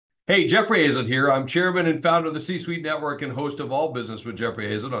Hey, Jeffrey Hayzlett here. I'm chairman and founder of the C-Suite Network and host of All Business with Jeffrey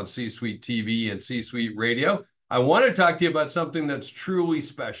Hayzlett on C-Suite TV and C-Suite Radio. I want to talk to you about something that's truly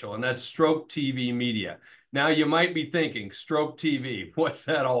special, and that's Stroke TV Media. Now, you might be thinking, Stroke TV, what's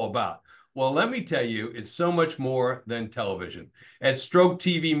that all about? Well, let me tell you, it's so much more than television. At Stroke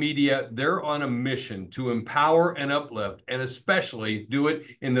TV Media, they're on a mission to empower and uplift, and especially do it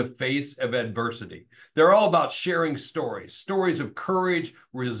in the face of adversity. They're all about sharing stories of courage,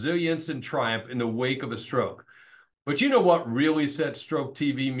 resilience, and triumph in the wake of a stroke. But you know what really sets Stroke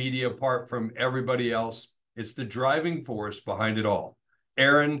TV Media apart from everybody else? It's the driving force behind it all,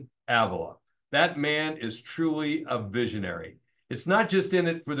 Aaron Avila. That man is truly a visionary. It's not just in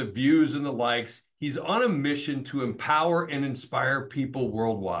it for the views and the likes. He's on a mission to empower and inspire people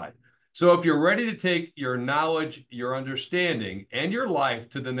worldwide. So if you're ready to take your knowledge, your understanding, and your life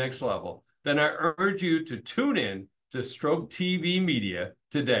to the next level, then I urge you to tune in to Stroke TV Media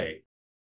today.